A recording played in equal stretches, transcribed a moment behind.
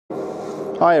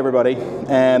Hi everybody,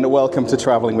 and welcome to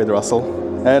Traveling with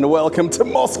Russell, and welcome to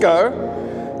Moscow,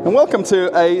 and welcome to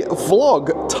a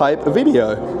vlog type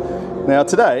video. Now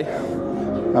today,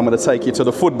 I'm going to take you to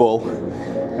the football,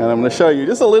 and I'm going to show you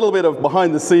just a little bit of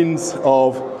behind the scenes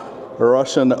of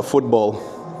Russian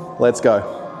football. Let's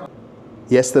go.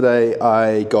 Yesterday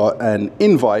I got an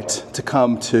invite to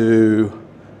come to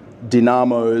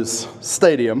Dynamo's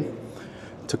stadium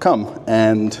to come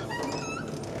and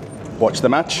watch the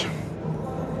match,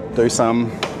 do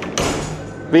some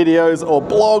videos or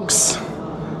blogs,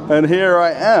 and here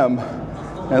I am.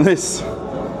 And this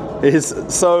is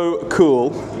so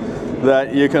cool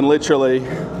that you can literally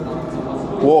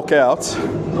walk out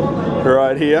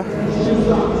right here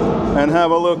and have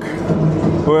a look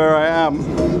where I am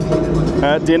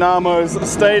at Dynamo's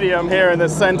stadium here in the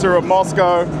center of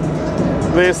Moscow.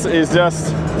 This is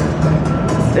just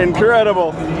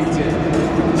incredible.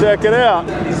 Check it out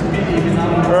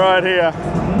right here.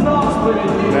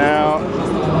 Now,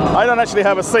 I don't actually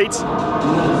have a seat,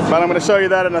 but I'm going to show you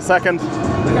that in a second.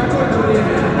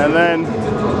 And then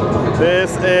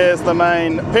this is the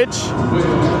main pitch.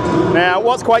 Now,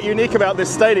 what's quite unique about this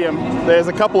stadium, there's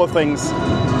a couple of things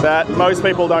that most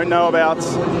people don't know about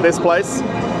this place.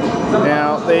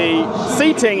 Now, the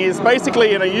seating is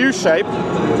basically in a U shape.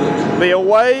 The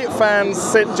away fans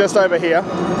sit just over here.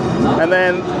 And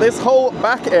then this whole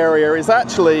back area is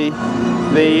actually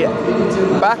the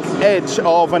back edge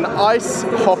of an ice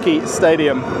hockey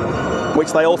stadium,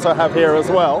 which they also have here as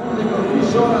well.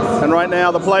 And right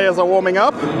now the players are warming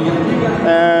up,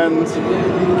 and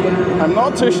I'm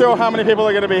not too sure how many people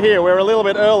are going to be here. We're a little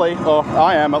bit early, or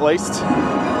I am at least.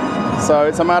 So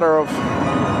it's a matter of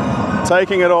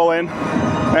taking it all in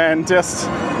and just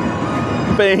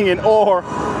being in awe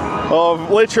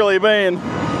of literally being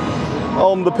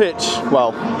on the pitch,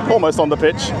 well, almost on the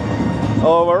pitch,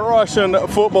 of a Russian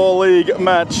Football League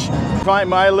match. I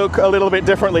might look a little bit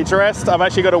differently dressed. I've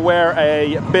actually got to wear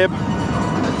a bib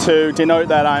to denote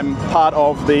that I'm part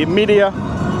of the media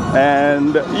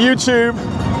and YouTube,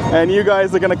 and you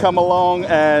guys are going to come along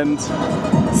and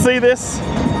see this.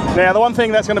 Now, the one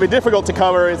thing that's going to be difficult to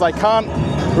cover is I can't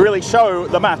really show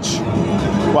the match.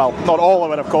 Well, not all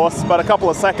of it, of course, but a couple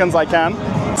of seconds I can.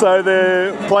 So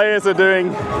the players are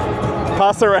doing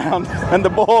pass around, and the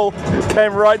ball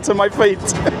came right to my feet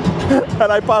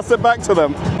and I passed it back to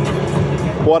them.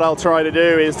 What I'll try to do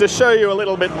is just show you a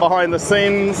little bit behind the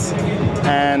scenes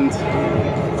and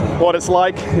what it's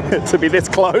like to be this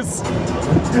close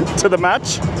to the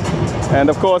match. And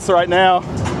of course right now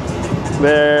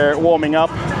they're warming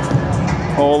up,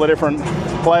 all the different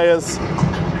players.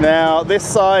 Now this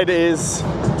side is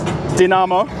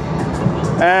Dinamo,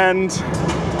 and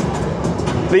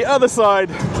the other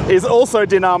side is also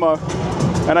Dynamo,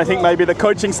 and I think maybe the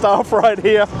coaching staff right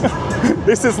here.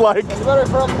 This is like,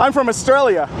 I'm from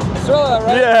Australia. Australia,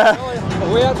 right?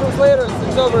 Yeah. We are translators,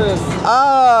 interpreters.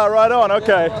 Ah, right on,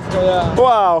 okay. Yeah.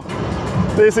 Wow,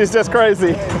 this is just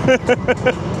crazy.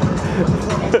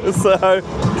 So,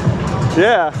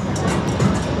 yeah.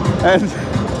 And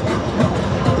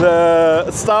the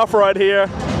staff right here,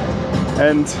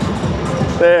 and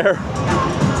there.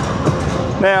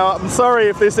 Now, I'm sorry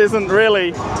if this isn't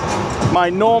really my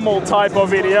normal type of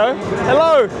video.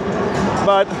 Hello!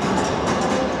 But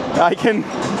I can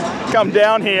come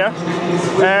down here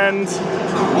and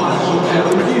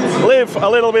live a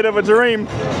little bit of a dream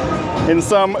in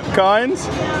some kind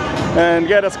and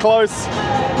get as close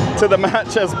to the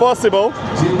match as possible.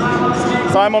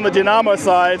 So I'm on the Dynamo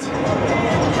side,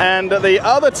 and the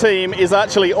other team is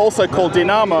actually also called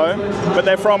Dynamo, but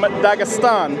they're from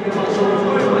Dagestan.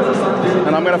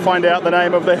 And I'm going to find out the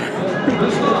name of their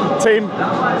team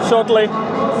shortly.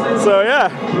 So yeah,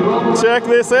 check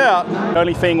this out. The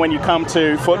only thing when you come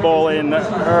to football in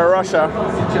Russia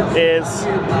is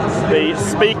the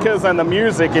speakers and the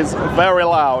music is very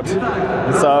loud.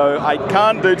 So I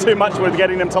can't do too much with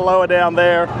getting them to lower down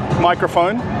their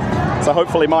microphone. So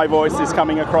hopefully my voice is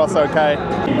coming across okay.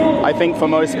 I think for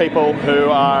most people who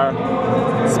are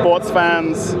sports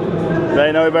fans,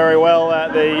 they know very well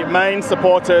that the main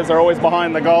supporters are always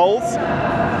behind the goals.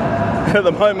 At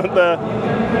the moment, the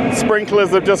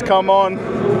sprinklers have just come on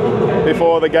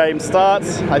before the game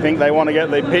starts. I think they want to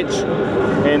get the pitch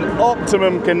in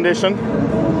optimum condition.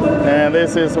 And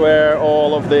this is where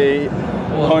all of the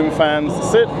home fans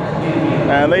sit.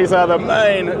 And these are the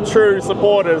main true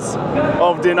supporters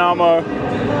of Dynamo,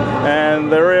 and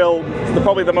they're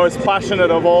probably the most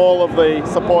passionate of all of the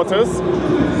supporters.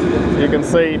 You can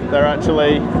see they're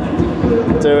actually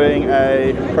doing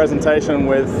a presentation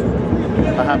with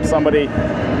perhaps somebody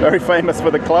very famous for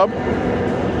the club,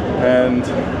 and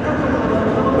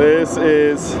This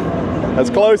is as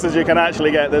close as you can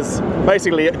actually get. There's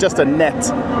basically just a net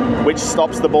which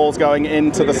stops the balls going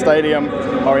into the stadium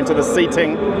or into the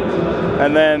seating.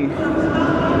 And then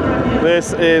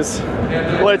this is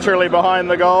literally behind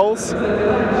the goals.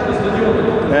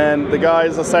 And the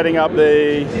guys are setting up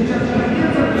the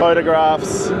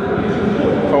photographs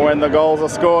for when the goals are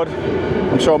scored.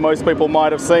 I'm sure most people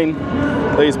might have seen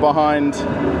these behind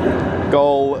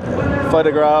goal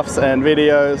photographs and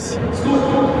videos.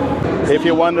 If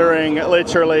you're wondering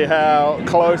literally how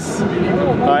close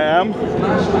I am,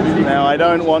 now I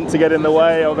don't want to get in the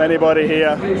way of anybody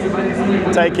here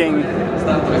taking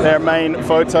their main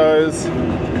photos.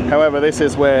 However, this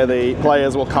is where the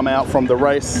players will come out from the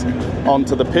race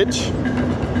onto the pitch.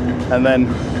 And then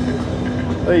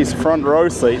these front row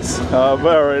seats are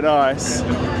very nice.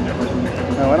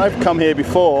 Now, when I've come here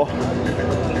before,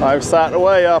 I've sat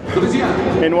way up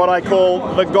in what I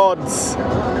call the gods,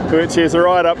 which is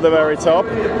right up the very top.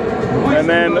 And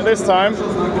then this time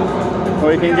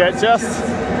we can get just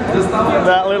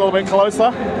that little bit closer.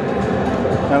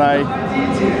 And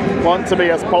I want to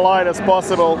be as polite as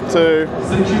possible to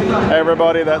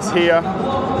everybody that's here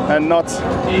and not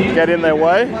get in their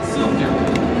way.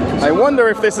 I wonder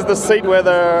if this is the seat where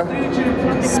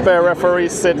the spare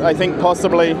referees sit. I think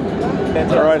possibly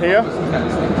right here.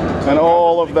 And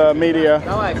all of the media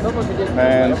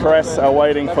and press are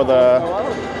waiting for the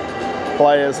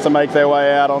players to make their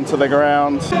way out onto the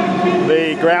ground.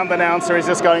 The ground announcer is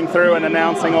just going through and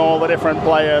announcing all the different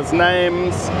players'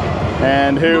 names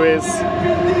and who is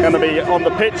going to be on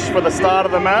the pitch for the start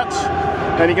of the match.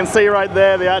 And you can see right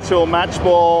there the actual match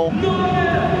ball,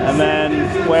 and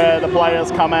then where the players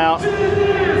come out.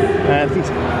 And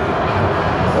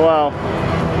wow.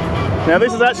 Now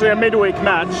this is actually a midweek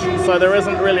match, so there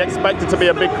isn't really expected to be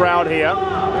a big crowd here.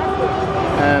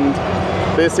 And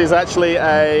this is actually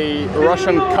a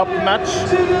Russian Cup match,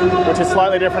 which is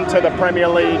slightly different to the Premier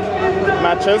League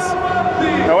matches.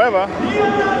 However,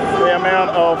 the amount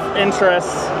of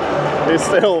interest is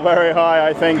still very high,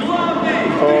 I think,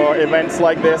 for events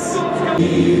like this.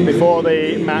 Before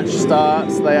the match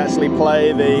starts, they actually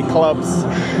play the club's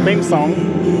theme song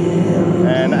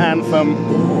and anthem,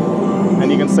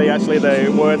 and you can see actually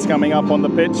the words coming up on the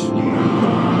pitch.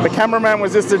 The cameraman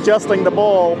was just adjusting the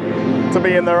ball to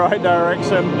be in the right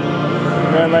direction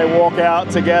when they walk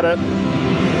out to get it.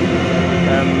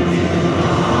 And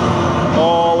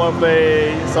all of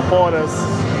the supporters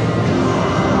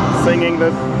singing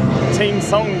the team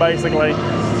song basically,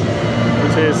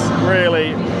 which is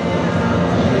really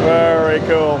very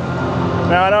cool.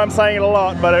 Now I know I'm saying it a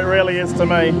lot, but it really is to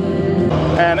me.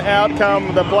 And out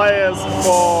come the players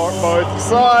for both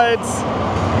sides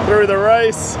through the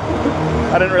race.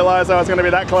 I didn't realize I was going to be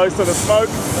that close to the smoke.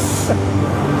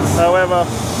 However,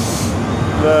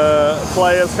 the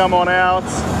players come on out,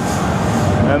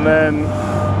 and then,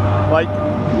 like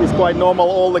it's quite normal,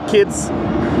 all the kids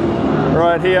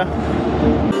right here.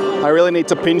 I really need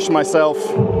to pinch myself,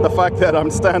 the fact that I'm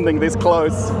standing this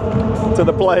close to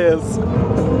the players,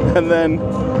 and then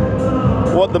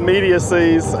what the media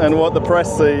sees and what the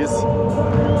press sees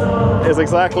is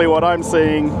exactly what I'm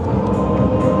seeing.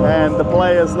 And the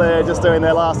players there just doing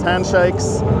their last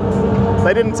handshakes.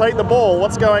 They didn't take the ball.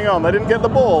 What's going on? They didn't get the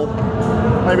ball.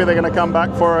 Maybe they're going to come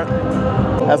back for it.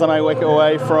 As I make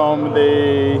away from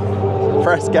the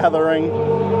press gathering,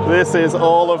 this is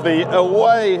all of the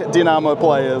away Dinamo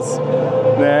players.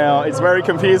 Now, it's very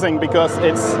confusing because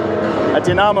it's a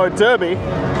Dinamo derby,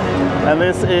 and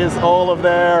this is all of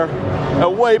their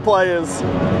away players.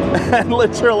 And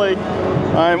literally,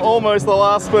 I'm almost the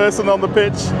last person on the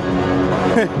pitch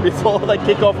before they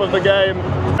kick off of the game.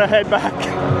 I'm gonna head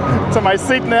back to my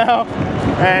seat now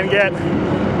and get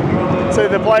to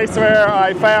the place where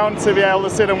I found to be able to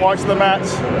sit and watch the match.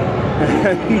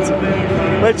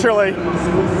 And literally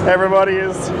everybody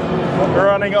is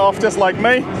running off just like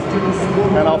me,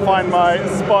 and I'll find my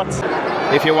spot.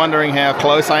 If you're wondering how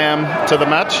close I am to the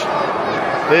match,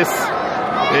 this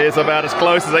is about as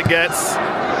close as it gets.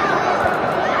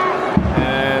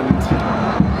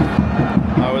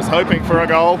 I was hoping for a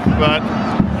goal, but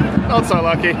not so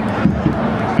lucky.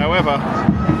 However,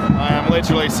 I am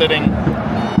literally sitting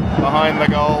behind the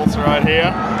goals right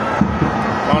here.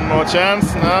 One more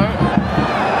chance, no.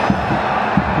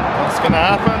 What's gonna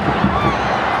happen?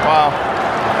 Wow,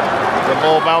 the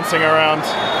ball bouncing around.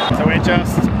 So we're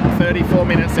just 34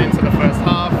 minutes into the first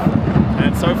half,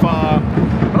 and so far,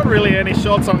 not really any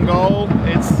shots on goal.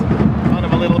 It's kind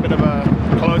of a little bit of a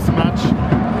close match.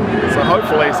 So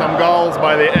hopefully some goals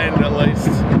by the end at least.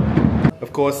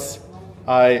 Of course,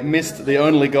 I missed the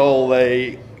only goal.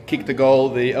 They kicked the goal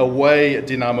the away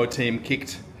Dinamo team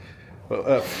kicked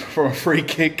from a free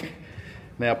kick.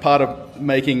 Now, part of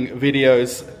making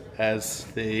videos as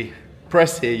the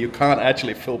press here, you can't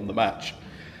actually film the match.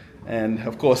 And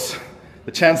of course,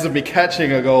 the chances of me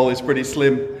catching a goal is pretty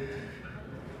slim.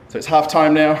 So it's half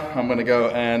time now. I'm gonna go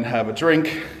and have a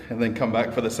drink and then come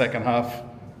back for the second half.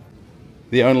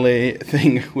 The only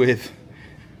thing with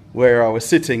where I was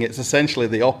sitting, it's essentially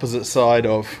the opposite side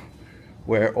of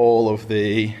where all of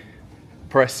the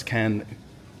press can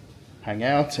hang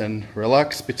out and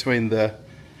relax between the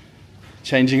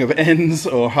changing of ends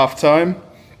or half time.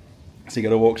 So you got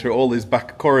to walk through all these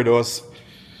back corridors.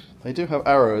 They do have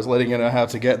arrows letting you know how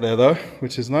to get there though,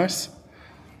 which is nice.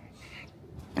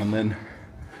 And then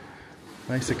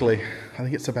basically, I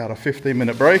think it's about a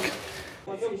 15-minute break.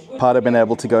 Part of being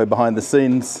able to go behind the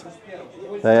scenes,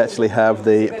 they actually have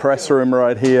the press room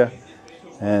right here,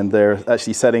 and they're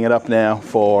actually setting it up now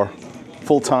for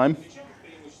full time.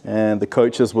 And the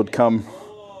coaches would come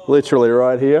literally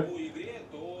right here.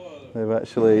 They've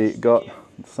actually got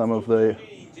some of the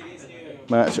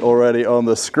match already on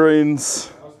the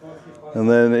screens. And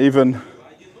then even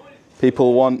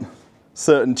people want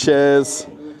certain chairs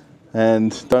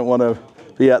and don't want to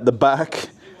be at the back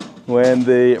when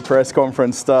the press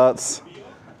conference starts.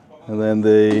 And then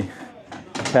the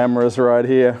cameras right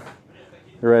here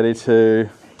ready to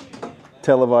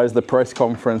televise the press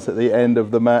conference at the end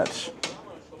of the match.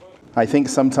 I think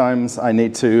sometimes I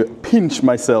need to pinch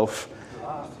myself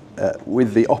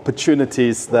with the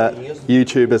opportunities that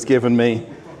YouTube has given me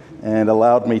and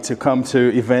allowed me to come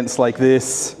to events like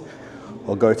this,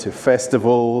 or go to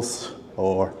festivals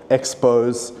or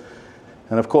expos.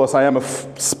 And of course, I am a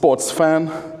sports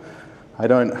fan. I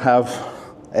don't have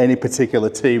any particular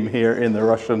team here in the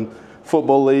Russian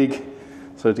Football League.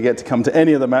 So to get to come to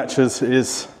any of the matches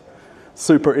is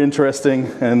super interesting,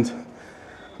 and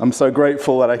I'm so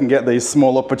grateful that I can get these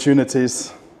small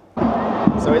opportunities.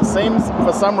 So it seems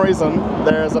for some reason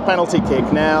there's a penalty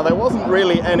kick. Now, there wasn't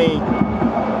really any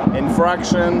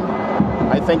infraction.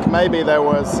 I think maybe there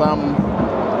was some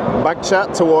back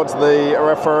chat towards the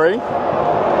referee,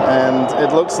 and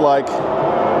it looks like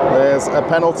there's a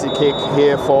penalty kick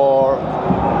here for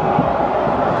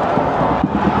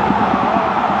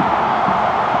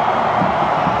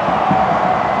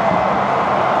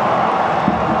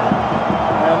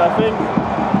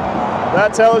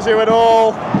that tells you it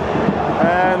all,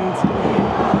 and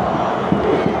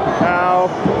how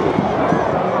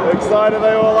excited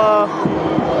they all are.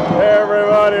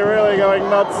 Everybody really going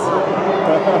nuts.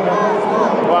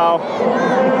 Wow.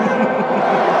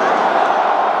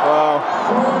 Wow.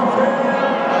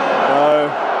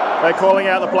 So they're calling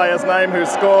out the player's name who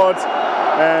scored,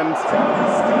 and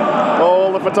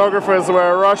all the photographers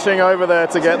were rushing over there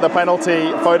to get the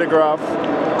penalty photograph.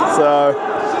 So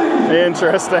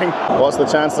interesting. What's the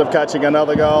chance of catching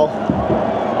another goal?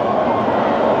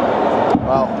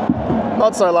 Well,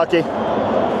 not so lucky.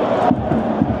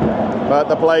 But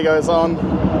the play goes on,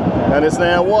 and it's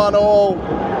now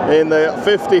 1-1 in the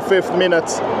 55th minute.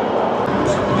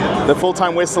 The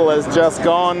full-time whistle has just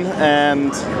gone,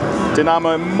 and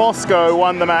Dynamo Moscow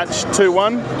won the match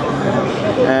 2-1.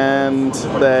 And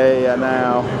they are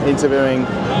now interviewing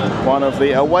one of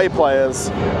the away players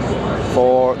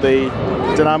for the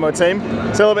Dynamo team.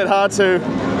 It's a little bit hard to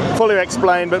fully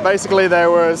explain, but basically there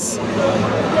was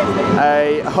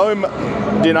a home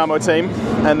Dynamo team,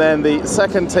 and then the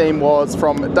second team was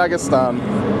from Dagestan.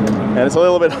 And it's a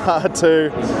little bit hard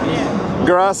to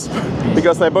grasp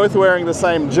because they're both wearing the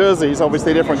same jerseys,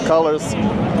 obviously different colors,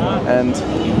 and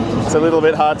it's a little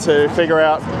bit hard to figure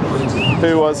out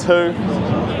who was who.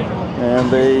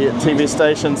 And the TV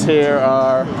stations here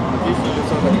are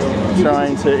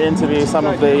trying to interview some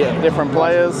of the different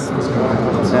players,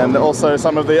 and also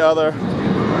some of the other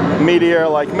media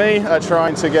like me are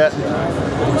trying to get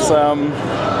some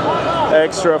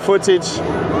extra footage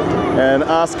and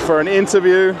ask for an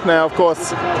interview. Now, of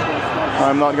course,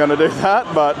 I'm not going to do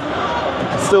that, but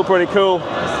it's still pretty cool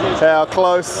how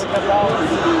close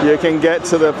you can get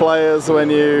to the players when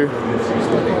you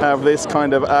have this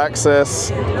kind of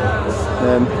access.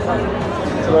 And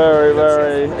very,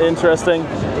 very interesting.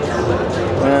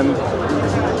 And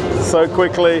so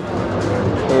quickly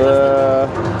the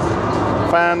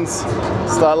fans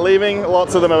start leaving.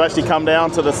 Lots of them have actually come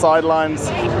down to the sidelines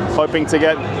hoping to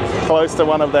get close to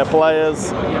one of their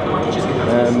players,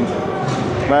 and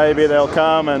maybe they'll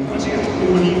come and,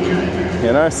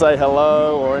 you know, say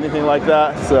hello or anything like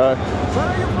that. So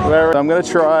I'm going to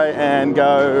try and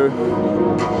go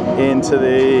into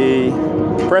the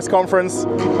press conference.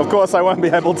 Of course, I won't be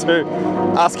able to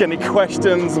ask any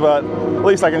questions, but at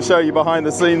least I can show you behind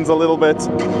the scenes a little bit.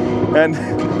 And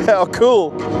how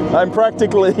cool. I'm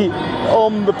practically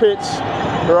on the pitch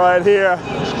right here.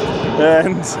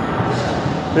 And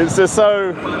it's just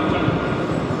so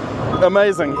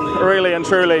amazing, really and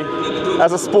truly.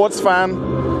 As a sports fan,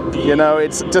 you know,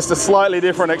 it's just a slightly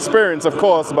different experience, of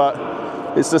course,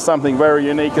 but it's just something very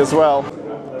unique as well.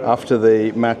 After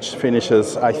the match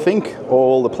finishes, I think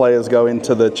all the players go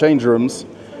into the change rooms,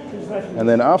 and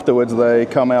then afterwards they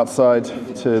come outside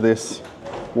to this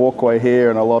walkway here,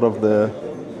 and a lot of the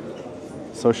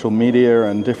social media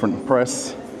and different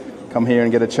press come here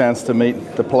and get a chance to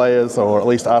meet the players, or at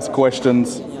least ask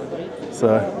questions.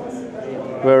 So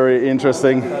very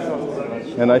interesting.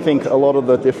 And I think a lot of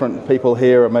the different people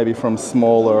here are maybe from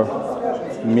smaller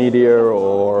media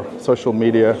or social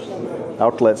media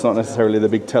outlets, not necessarily the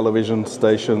big television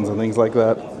stations and things like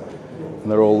that. And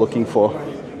they're all looking for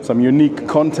some unique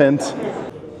content.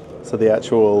 So the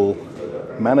actual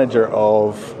manager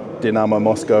of Dynamo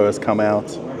Moscow has come out,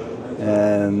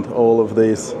 and all of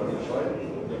these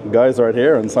guys right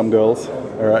here and some girls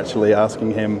are actually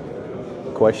asking him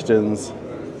questions.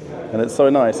 And it's so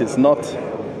nice. It's not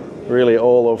really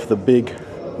all of the big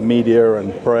media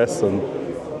and press and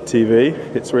TV.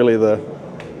 It's really the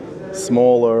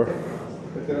smaller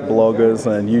bloggers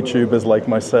and YouTubers like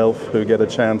myself who get a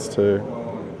chance to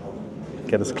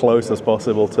get as close as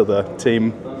possible to the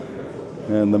team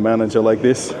and the manager like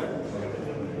this.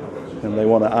 And they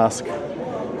want to ask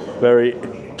very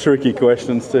tricky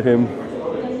questions to him,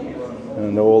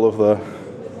 and all of the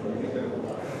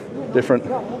different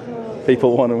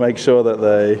people want to make sure that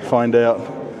they find out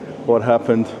what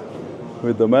happened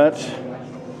with the match.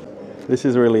 This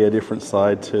is really a different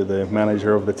side to the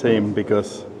manager of the team,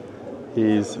 because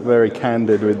he's very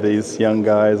candid with these young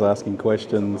guys asking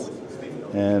questions,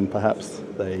 and perhaps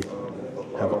they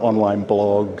have online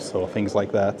blogs or things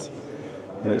like that.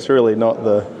 And it's really not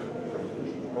the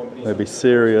maybe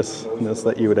seriousness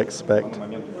that you would expect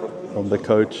from the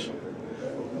coach.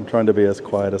 I'm trying to be as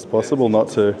quiet as possible, not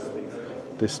to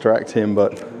distract him,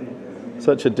 but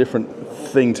such a different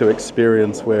thing to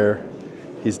experience where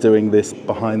he's doing this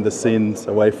behind the scenes,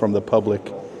 away from the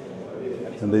public,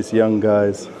 and these young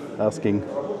guys asking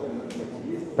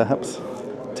perhaps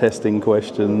testing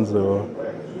questions, or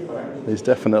there's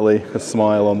definitely a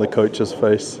smile on the coach's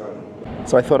face.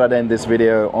 So I thought I'd end this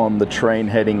video on the train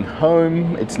heading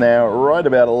home. It's now right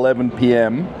about 11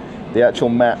 p.m. The actual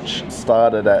match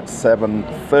started at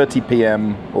 7:30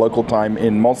 p.m. local time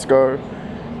in Moscow,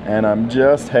 and I'm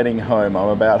just heading home. I'm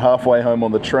about halfway home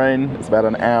on the train. It's about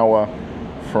an hour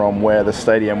from where the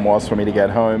stadium was for me to get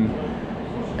home.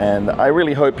 And I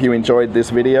really hope you enjoyed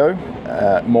this video.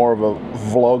 More of a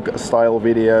vlog style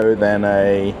video than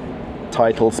a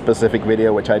title specific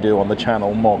video, which I do on the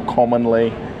channel more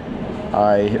commonly.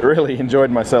 I really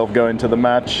enjoyed myself going to the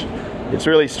match. It's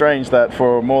really strange that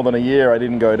for more than a year I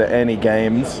didn't go to any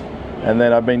games, and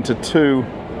then I've been to 2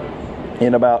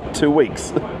 in about 2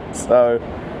 weeks. So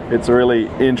it's really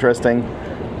interesting.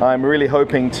 I'm really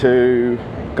hoping to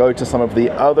go to some of the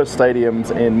other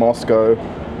stadiums in Moscow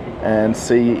and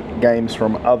see games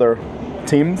from other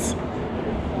teams,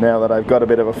 now that I've got a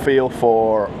bit of a feel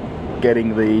for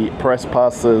getting the press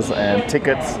passes and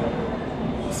tickets.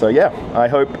 So yeah, I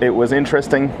hope it was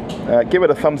interesting. Give it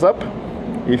a thumbs up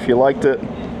if you liked it.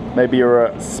 Maybe you're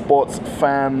a sports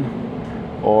fan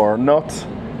or not.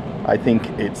 I think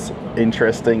it's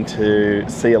interesting to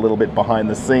see a little bit behind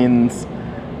the scenes.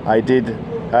 I did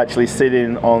actually sit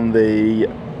in on the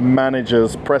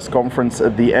manager's press conference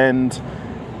at the end.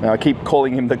 Now I keep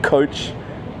calling him the coach,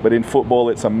 but in football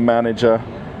it's a manager.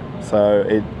 So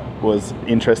it was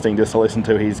interesting just to listen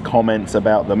to his comments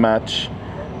about the match.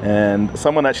 And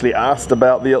someone actually asked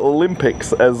about the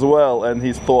Olympics as well, and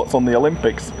his thoughts on the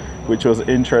Olympics, which was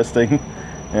interesting,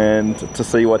 and to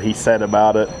see what he said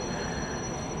about it.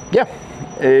 Yeah,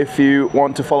 if you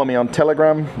want to follow me on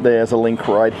Telegram, there's a link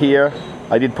right here.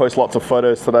 I did post lots of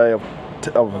photos today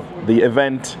of the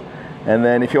event. And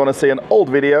then if you want to see an old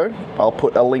video, I'll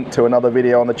put a link to another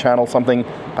video on the channel, something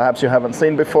perhaps you haven't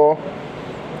seen before.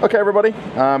 Okay everybody,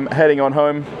 I'm heading on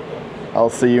home. I'll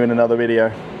see you in another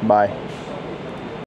video. Bye.